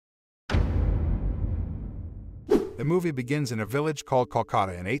The movie begins in a village called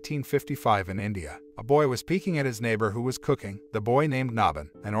Kolkata in 1855 in India. A boy was peeking at his neighbor who was cooking, the boy named Nabin,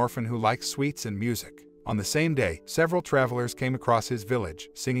 an orphan who likes sweets and music. On the same day, several travelers came across his village,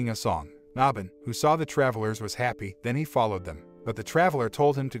 singing a song. Nabin, who saw the travelers, was happy, then he followed them. But the traveler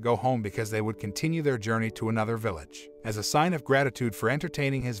told him to go home because they would continue their journey to another village. As a sign of gratitude for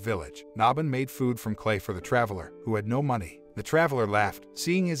entertaining his village, Nabin made food from clay for the traveler, who had no money. The traveler laughed,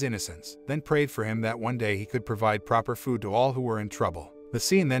 seeing his innocence, then prayed for him that one day he could provide proper food to all who were in trouble. The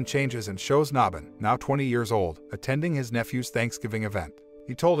scene then changes and shows Nabin, now 20 years old, attending his nephew's Thanksgiving event.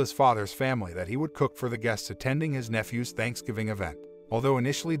 He told his father's family that he would cook for the guests attending his nephew's Thanksgiving event. Although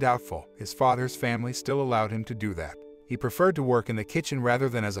initially doubtful, his father's family still allowed him to do that. He preferred to work in the kitchen rather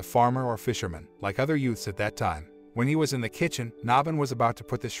than as a farmer or fisherman, like other youths at that time. When he was in the kitchen, Nabin was about to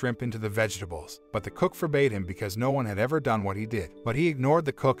put the shrimp into the vegetables, but the cook forbade him because no one had ever done what he did. But he ignored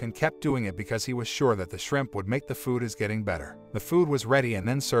the cook and kept doing it because he was sure that the shrimp would make the food as getting better. The food was ready and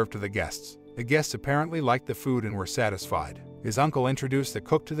then served to the guests. The guests apparently liked the food and were satisfied. His uncle introduced the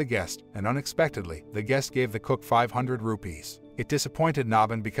cook to the guest, and unexpectedly, the guest gave the cook 500 rupees. It disappointed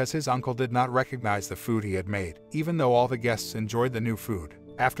Nabin because his uncle did not recognize the food he had made, even though all the guests enjoyed the new food.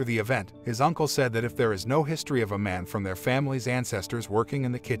 After the event, his uncle said that if there is no history of a man from their family's ancestors working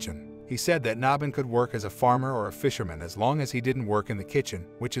in the kitchen, he said that Nabin could work as a farmer or a fisherman as long as he didn't work in the kitchen,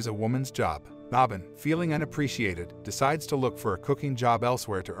 which is a woman's job. Nabin, feeling unappreciated, decides to look for a cooking job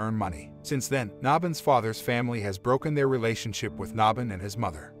elsewhere to earn money. Since then, Nabin's father's family has broken their relationship with Nabin and his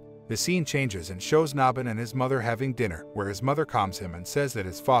mother. The scene changes and shows Nabin and his mother having dinner, where his mother calms him and says that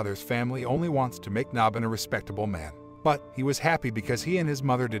his father's family only wants to make Nabin a respectable man. But he was happy because he and his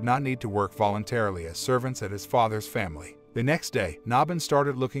mother did not need to work voluntarily as servants at his father's family. The next day, Nabin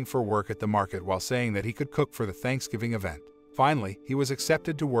started looking for work at the market while saying that he could cook for the Thanksgiving event. Finally, he was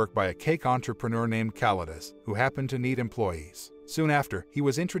accepted to work by a cake entrepreneur named Kalidas, who happened to need employees. Soon after, he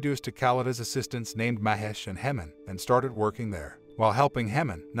was introduced to Kalidas' assistants named Mahesh and Heman, and started working there. While helping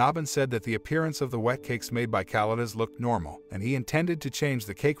Heman, Nabin said that the appearance of the wet cakes made by Kalidas looked normal, and he intended to change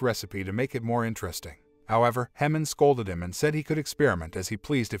the cake recipe to make it more interesting. However, Heman scolded him and said he could experiment as he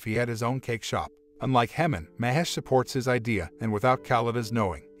pleased if he had his own cake shop. Unlike Heman, Mahesh supports his idea, and without Kalidas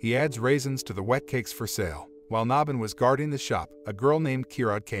knowing, he adds raisins to the wet cakes for sale. While Nabin was guarding the shop, a girl named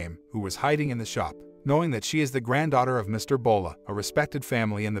Kirad came, who was hiding in the shop. Knowing that she is the granddaughter of Mr. Bola, a respected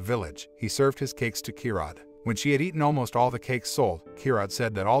family in the village, he served his cakes to Kirad. When she had eaten almost all the cakes sold, Kirad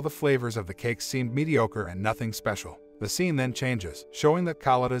said that all the flavors of the cakes seemed mediocre and nothing special. The scene then changes, showing that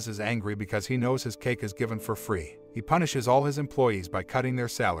Kalidas is angry because he knows his cake is given for free. He punishes all his employees by cutting their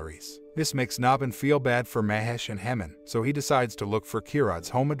salaries. This makes Nabin feel bad for Mahesh and Heman, so he decides to look for Kirad's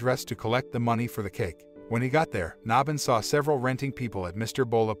home address to collect the money for the cake. When he got there, Nabin saw several renting people at Mr.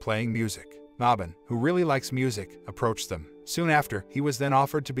 Bola playing music. Nabin, who really likes music, approached them. Soon after, he was then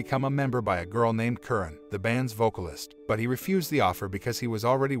offered to become a member by a girl named Karan, the band's vocalist, but he refused the offer because he was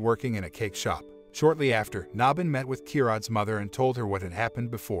already working in a cake shop. Shortly after, Nabin met with Kirad's mother and told her what had happened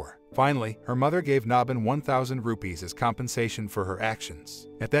before. Finally, her mother gave Nabin 1,000 rupees as compensation for her actions.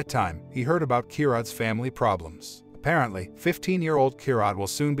 At that time, he heard about Kirad's family problems. Apparently, 15-year-old Kirad will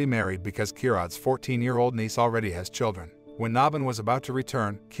soon be married because Kirad's 14-year-old niece already has children. When Nabin was about to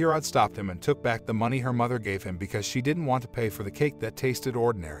return, Kirad stopped him and took back the money her mother gave him because she didn't want to pay for the cake that tasted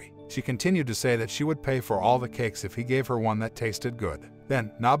ordinary. She continued to say that she would pay for all the cakes if he gave her one that tasted good.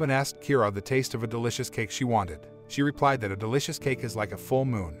 Then, Nabin asked Kirad the taste of a delicious cake she wanted. She replied that a delicious cake is like a full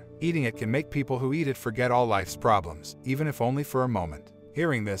moon. Eating it can make people who eat it forget all life's problems, even if only for a moment.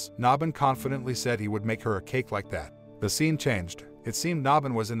 Hearing this, Nabin confidently said he would make her a cake like that. The scene changed. It seemed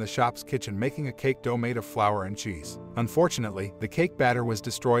Nabin was in the shop's kitchen making a cake dough made of flour and cheese. Unfortunately, the cake batter was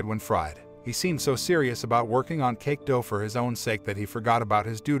destroyed when fried. He seemed so serious about working on cake dough for his own sake that he forgot about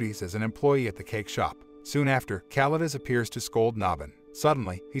his duties as an employee at the cake shop. Soon after, Kalidas appears to scold Nabin.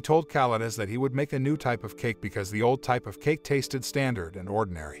 Suddenly, he told Kalidas that he would make a new type of cake because the old type of cake tasted standard and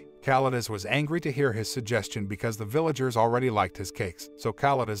ordinary. Kalidas was angry to hear his suggestion because the villagers already liked his cakes, so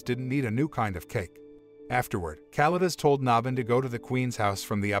Kalidas didn't need a new kind of cake. Afterward, Kalidas told Nabin to go to the queen's house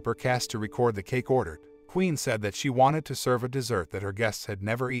from the upper caste to record the cake ordered. Queen said that she wanted to serve a dessert that her guests had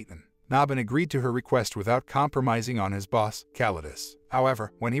never eaten. Nabin agreed to her request without compromising on his boss, Kalidas.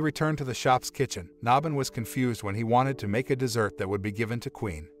 However, when he returned to the shop's kitchen, Nabin was confused when he wanted to make a dessert that would be given to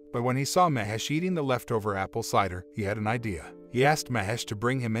Queen. But when he saw Mahesh eating the leftover apple cider, he had an idea. He asked Mahesh to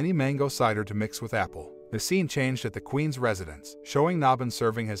bring him any mango cider to mix with apple. The scene changed at the Queen's residence, showing Nabin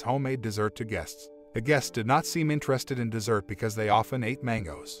serving his homemade dessert to guests. The guests did not seem interested in dessert because they often ate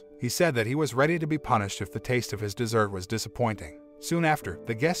mangoes. He said that he was ready to be punished if the taste of his dessert was disappointing. Soon after,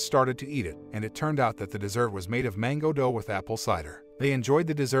 the guests started to eat it, and it turned out that the dessert was made of mango dough with apple cider. They enjoyed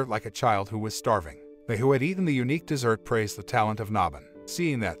the dessert like a child who was starving. They who had eaten the unique dessert praised the talent of Nabhan.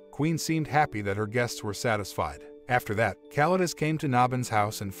 Seeing that, Queen seemed happy that her guests were satisfied. After that, Kalidas came to Nabhan's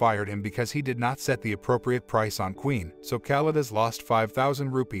house and fired him because he did not set the appropriate price on Queen, so Kalidas lost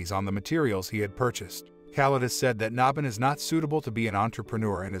 5,000 rupees on the materials he had purchased. Kalidas said that Nabhan is not suitable to be an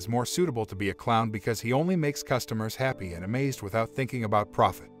entrepreneur and is more suitable to be a clown because he only makes customers happy and amazed without thinking about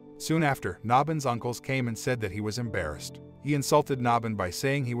profit. Soon after, Nabhan's uncles came and said that he was embarrassed. He insulted Nabhan by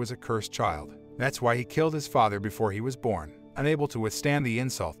saying he was a cursed child. That's why he killed his father before he was born. Unable to withstand the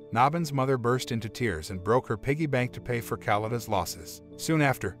insult, Nabhan's mother burst into tears and broke her piggy bank to pay for Kalidas' losses. Soon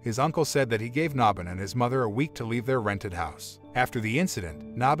after, his uncle said that he gave Nabhan and his mother a week to leave their rented house. After the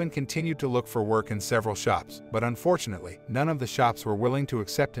incident, Nabhan continued to look for work in several shops, but unfortunately, none of the shops were willing to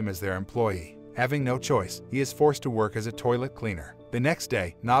accept him as their employee. Having no choice, he is forced to work as a toilet cleaner. The next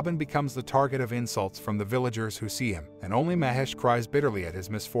day, Nabhan becomes the target of insults from the villagers who see him, and only Mahesh cries bitterly at his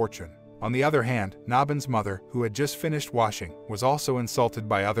misfortune. On the other hand, Nabhan's mother, who had just finished washing, was also insulted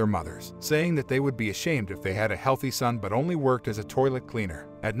by other mothers, saying that they would be ashamed if they had a healthy son but only worked as a toilet cleaner.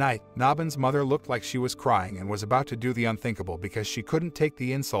 At night, Nabhan's mother looked like she was crying and was about to do the unthinkable because she couldn't take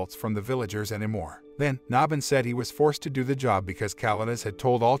the insults from the villagers anymore. Then, Nabhan said he was forced to do the job because Kalidas had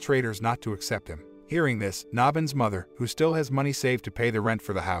told all traders not to accept him. Hearing this, Nabhan's mother, who still has money saved to pay the rent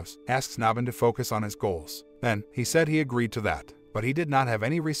for the house, asks Nabhan to focus on his goals. Then, he said he agreed to that, but he did not have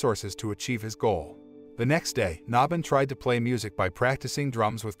any resources to achieve his goal. The next day, Nabhan tried to play music by practicing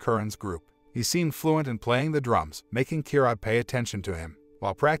drums with Karan's group. He seemed fluent in playing the drums, making Kirad pay attention to him.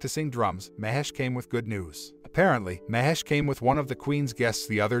 While practicing drums, Mahesh came with good news. Apparently, Mahesh came with one of the Queen's guests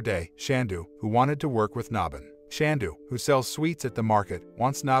the other day, Shandu, who wanted to work with Nabhan. Shandu, who sells sweets at the market,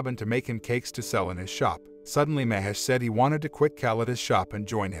 wants Nabhan to make him cakes to sell in his shop. Suddenly Mahesh said he wanted to quit Kalidas' shop and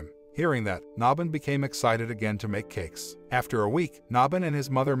join him. Hearing that, Nabhan became excited again to make cakes. After a week, Nabhan and his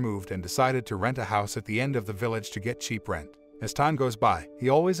mother moved and decided to rent a house at the end of the village to get cheap rent. As time goes by, he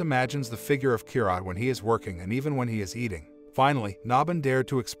always imagines the figure of Kirad when he is working and even when he is eating. Finally, Nabhan dared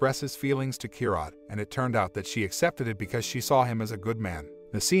to express his feelings to Kirad, and it turned out that she accepted it because she saw him as a good man.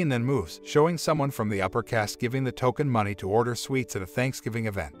 The scene then moves, showing someone from the upper caste giving the token money to order sweets at a Thanksgiving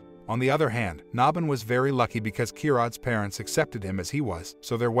event. On the other hand, Nabhan was very lucky because Kirad's parents accepted him as he was,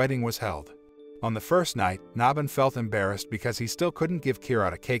 so their wedding was held. On the first night, Nabhan felt embarrassed because he still couldn't give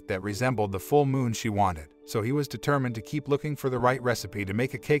Kirad a cake that resembled the full moon she wanted, so he was determined to keep looking for the right recipe to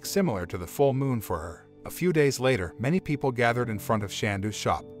make a cake similar to the full moon for her. A few days later, many people gathered in front of Shandu's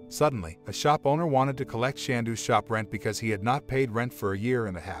shop. Suddenly, a shop owner wanted to collect Shandu's shop rent because he had not paid rent for a year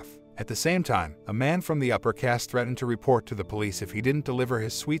and a half. At the same time, a man from the upper caste threatened to report to the police if he didn't deliver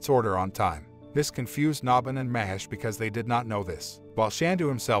his sweets order on time. This confused Nabhan and Mahesh because they did not know this. While Shandu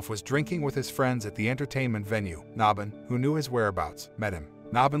himself was drinking with his friends at the entertainment venue, Nabhan, who knew his whereabouts, met him.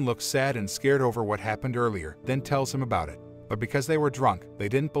 Nabhan looks sad and scared over what happened earlier, then tells him about it. But because they were drunk, they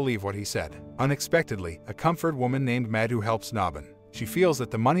didn't believe what he said. Unexpectedly, a comfort woman named Madhu helps Nabhan. She feels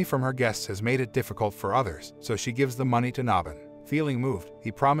that the money from her guests has made it difficult for others, so she gives the money to Nabhan. Feeling moved,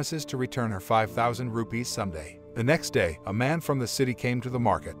 he promises to return her 5,000 rupees someday. The next day, a man from the city came to the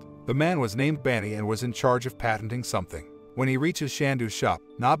market. The man was named Bani and was in charge of patenting something. When he reaches Shandu's shop,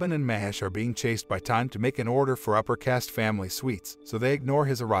 Nabhan and Mahesh are being chased by time to make an order for upper caste family sweets, so they ignore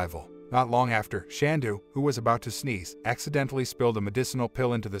his arrival. Not long after, Shandu, who was about to sneeze, accidentally spilled a medicinal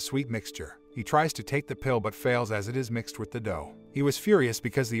pill into the sweet mixture. He tries to take the pill but fails as it is mixed with the dough. He was furious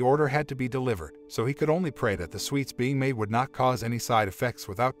because the order had to be delivered, so he could only pray that the sweets being made would not cause any side effects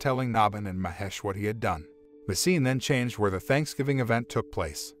without telling Nabhan and Mahesh what he had done. The scene then changed where the Thanksgiving event took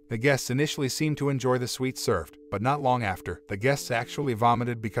place. The guests initially seemed to enjoy the sweets served, but not long after, the guests actually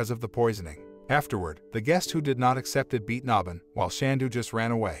vomited because of the poisoning. Afterward, the guest who did not accept it beat Nabhan, while Shandu just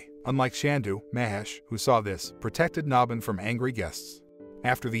ran away. Unlike Shandu, Mahesh, who saw this, protected Nabhan from angry guests.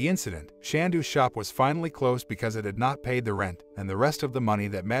 After the incident, Shandu's shop was finally closed because it had not paid the rent, and the rest of the money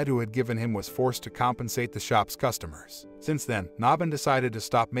that Madhu had given him was forced to compensate the shop's customers. Since then, Nabhan decided to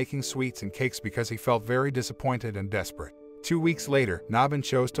stop making sweets and cakes because he felt very disappointed and desperate. 2 weeks later, Nabhan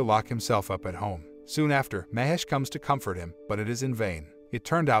chose to lock himself up at home. Soon after, Mahesh comes to comfort him, but it is in vain. It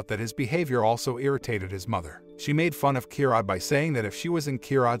turned out that his behavior also irritated his mother. She made fun of Kirad by saying that if she was in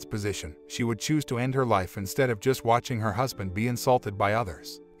Kirad's position, she would choose to end her life instead of just watching her husband be insulted by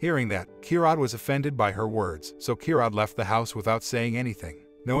others. Hearing that, Kirad was offended by her words, so Kirad left the house without saying anything.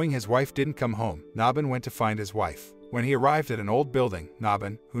 Knowing his wife didn't come home, Nabhan went to find his wife. When he arrived at an old building,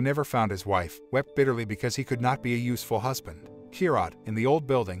 Nabhan, who never found his wife, wept bitterly because he could not be a useful husband. Kirat, in the old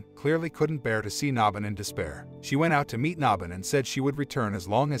building, clearly couldn't bear to see Nabin in despair. She went out to meet Nabin and said she would return as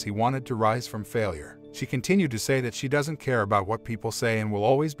long as he wanted to rise from failure. She continued to say that she doesn't care about what people say and will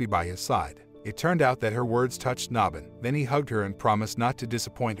always be by his side. It turned out that her words touched Nabin. Then he hugged her and promised not to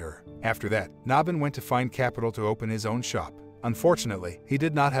disappoint her. After that, Nabin went to find capital to open his own shop. Unfortunately, he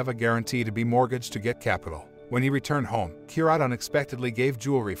did not have a guarantee to be mortgaged to get capital. When he returned home, Kirat unexpectedly gave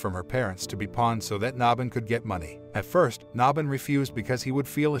jewelry from her parents to be pawned so that Nabin could get money. At first, Nabin refused because he would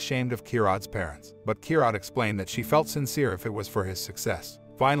feel ashamed of Kirat's parents, but Kirat explained that she felt sincere if it was for his success.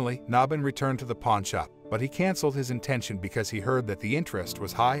 Finally, Nabin returned to the pawn shop, but he cancelled his intention because he heard that the interest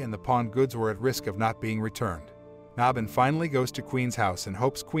was high and the pawned goods were at risk of not being returned. Nabin finally goes to Queen's house and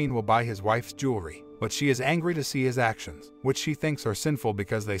hopes Queen will buy his wife's jewelry, but she is angry to see his actions, which she thinks are sinful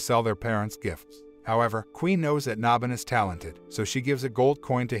because they sell their parents' gifts. However, Queen knows that Nabin is talented, so she gives a gold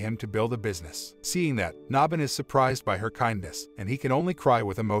coin to him to build a business. Seeing that, Nabin is surprised by her kindness, and he can only cry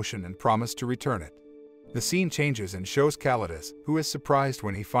with emotion and promise to return it. The scene changes and shows Kalidas, who is surprised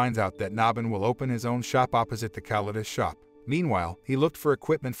when he finds out that Nabin will open his own shop opposite the Kalidas shop. Meanwhile, he looked for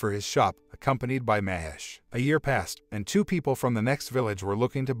equipment for his shop, accompanied by Mahesh. A year passed, and two people from the next village were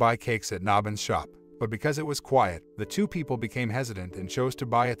looking to buy cakes at Nabin's shop. But because it was quiet, the two people became hesitant and chose to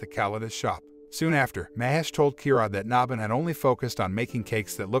buy at the Kalidas shop. Soon after, Mahesh told Kirat that Nabin had only focused on making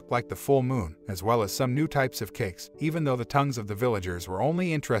cakes that looked like the full moon, as well as some new types of cakes, even though the tongues of the villagers were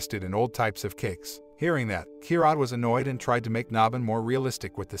only interested in old types of cakes. Hearing that, Kirat was annoyed and tried to make Nabin more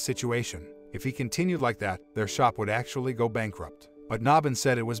realistic with the situation. If he continued like that, their shop would actually go bankrupt. But Nabin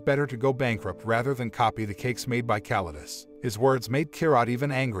said it was better to go bankrupt rather than copy the cakes made by Kalidas. His words made Kirat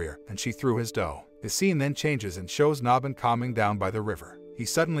even angrier, and she threw his dough. The scene then changes and shows Nabin calming down by the river. He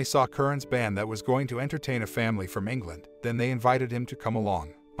suddenly saw Karan's band that was going to entertain a family from England, then they invited him to come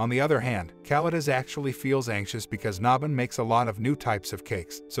along. On the other hand, Kalidas actually feels anxious because Nabin makes a lot of new types of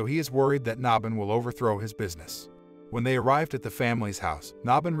cakes, so he is worried that Nabin will overthrow his business. When they arrived at the family's house,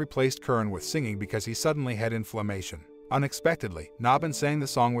 Nabin replaced Karan with singing because he suddenly had inflammation. Unexpectedly, Nabin sang the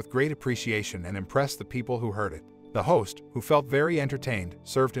song with great appreciation and impressed the people who heard it. The host, who felt very entertained,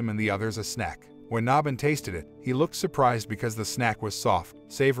 served him and the others a snack. When Nabin tasted it, he looked surprised because the snack was soft,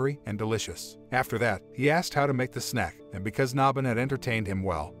 savory, and delicious. After that, he asked how to make the snack, and because Nabin had entertained him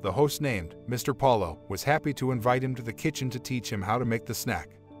well, the host named Mr. Paulo was happy to invite him to the kitchen to teach him how to make the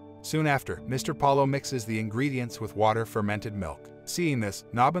snack. Soon after, Mr. Paulo mixes the ingredients with water fermented milk. Seeing this,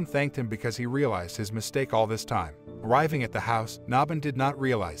 Nabin thanked him because he realized his mistake all this time. Arriving at the house, Nabin did not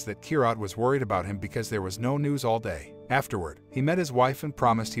realize that Kirat was worried about him because there was no news all day. Afterward, he met his wife and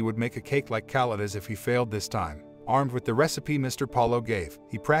promised he would make a cake like Kalidas if he failed this time. Armed with the recipe Mr. Paulo gave,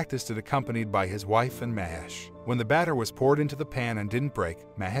 he practiced it accompanied by his wife and Mahesh. When the batter was poured into the pan and didn't break,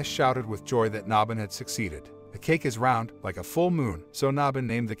 Mahesh shouted with joy that Nabin had succeeded. The cake is round, like a full moon, so Nabin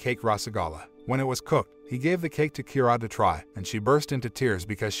named the cake Rasagala. When it was cooked, he gave the cake to Kirat to try, and she burst into tears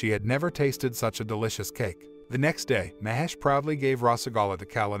because she had never tasted such a delicious cake. The next day, Mahesh proudly gave Rasagala to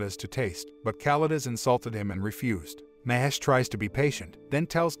Kalidas to taste, but Kalidas insulted him and refused. Mahesh tries to be patient, then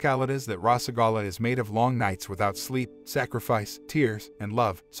tells Kalidas that Rasagala is made of long nights without sleep, sacrifice, tears, and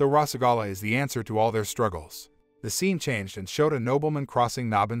love, so Rasagala is the answer to all their struggles. The scene changed and showed a nobleman crossing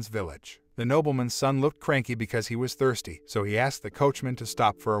Nabin's village. The nobleman's son looked cranky because he was thirsty, so he asked the coachman to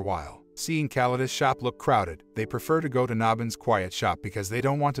stop for a while. Seeing Kalidas' shop look crowded, they prefer to go to Nabin's quiet shop because they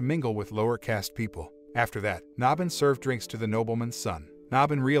don't want to mingle with lower caste people. After that, Nabin served drinks to the nobleman's son.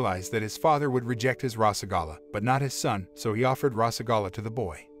 Nabin realized that his father would reject his Rasagala, but not his son, so he offered Rasagala to the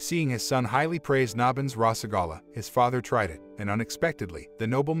boy. Seeing his son highly praise Nabin's Rasagala, his father tried it, and unexpectedly, the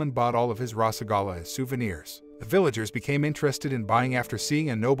nobleman bought all of his Rasagala as souvenirs. The villagers became interested in buying after seeing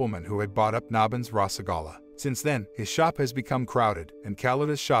a nobleman who had bought up Nabin's Rasagala. Since then, his shop has become crowded, and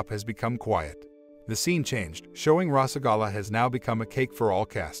Kalidas' shop has become quiet. The scene changed, showing Rasagala has now become a cake for all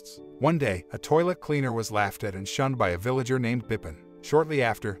castes. One day, a toilet cleaner was laughed at and shunned by a villager named Bipin. Shortly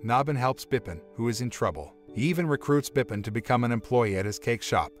after, Nabin helps Bipin, who is in trouble. He even recruits Bipin to become an employee at his cake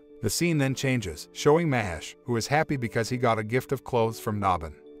shop. The scene then changes, showing Mahesh, who is happy because he got a gift of clothes from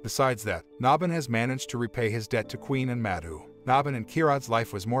Nabin. Besides that, Nabin has managed to repay his debt to Queen and Madhu. Nabin and Kirat's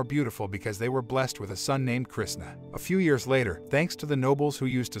life was more beautiful because they were blessed with a son named Krishna. A few years later, thanks to the nobles who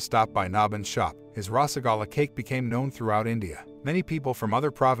used to stop by Nabin's shop, his Rasagala cake became known throughout India. Many people from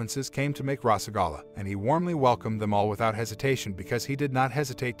other provinces came to make Rasagala, and he warmly welcomed them all without hesitation because he did not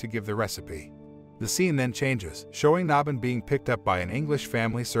hesitate to give the recipe. The scene then changes, showing Nabin being picked up by an English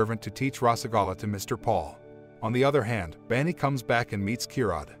family servant to teach Rasagala to Mr. Paul. On the other hand, Bani comes back and meets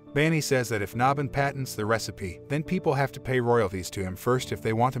Kirat. Bani says that if Nabin patents the recipe, then people have to pay royalties to him first if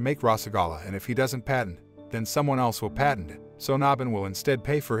they want to make Rasagala, and if he doesn't patent, then someone else will patent it. so Nabin will instead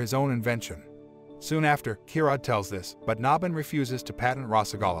pay for his own invention. Soon after, Kirad tells this, but Nabin refuses to patent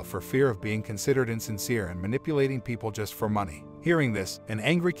Rasagala for fear of being considered insincere and manipulating people just for money. Hearing this, an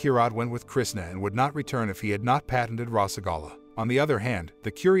angry Kirad went with Krishna and would not return if he had not patented Rasagala. On the other hand, the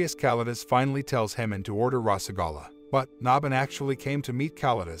curious Kalidas finally tells Heman to order Rasagala. But Nabin actually came to meet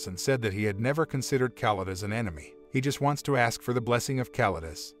Kalidas and said that he had never considered Kalidas an enemy. He just wants to ask for the blessing of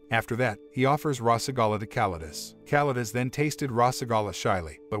Kalidas. After that, he offers Rasagala to Kalidas. Kalidas then tasted Rasagala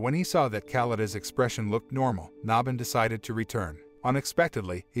shyly, but when he saw that Kalidas' expression looked normal, Nabin decided to return.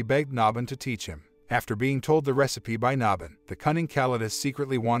 Unexpectedly, he begged Nabin to teach him. After being told the recipe by Nabin, the cunning Kalidas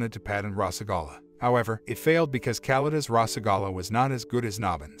secretly wanted to patent Rasagala. However, it failed because Kalidas' Rasagala was not as good as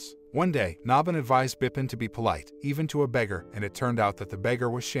Nabin's. One day, Nabin advised Bipin to be polite, even to a beggar, and it turned out that the beggar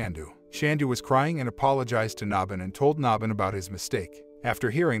was Shandu. Shandu was crying and apologized to Nabin and told Nabin about his mistake. After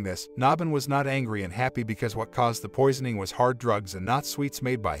hearing this, Nabin was not angry and happy because what caused the poisoning was hard drugs and not sweets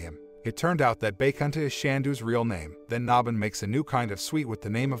made by him. It turned out that Bakunta is Shandu's real name. Then Nabin makes a new kind of sweet with the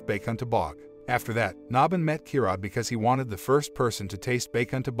name of Bakunta Bog. After that, Nabin met Kirad because he wanted the first person to taste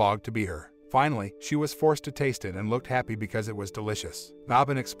Bakunta Bog to be her. Finally, she was forced to taste it and looked happy because it was delicious.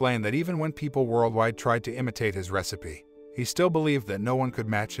 Nabin explained that even when people worldwide tried to imitate his recipe, he still believed that no one could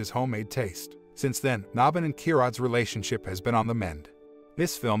match his homemade taste. Since then, Nabin and Kirad's relationship has been on the mend.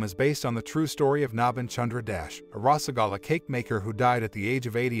 This film is based on the true story of Nabin Chandra Dash, a Rasagala cake maker who died at the age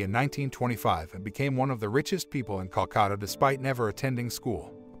of 80 in 1925 and became one of the richest people in Kolkata despite never attending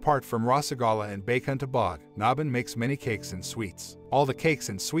school. Apart from Rasagala and Bakunta Bog, Nabin makes many cakes and sweets. All the cakes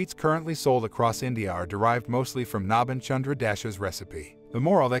and sweets currently sold across India are derived mostly from Nabin Chandra Dash's recipe. The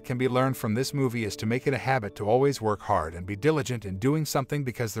moral that can be learned from this movie is to make it a habit to always work hard and be diligent in doing something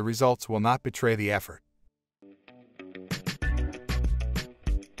because the results will not betray the effort.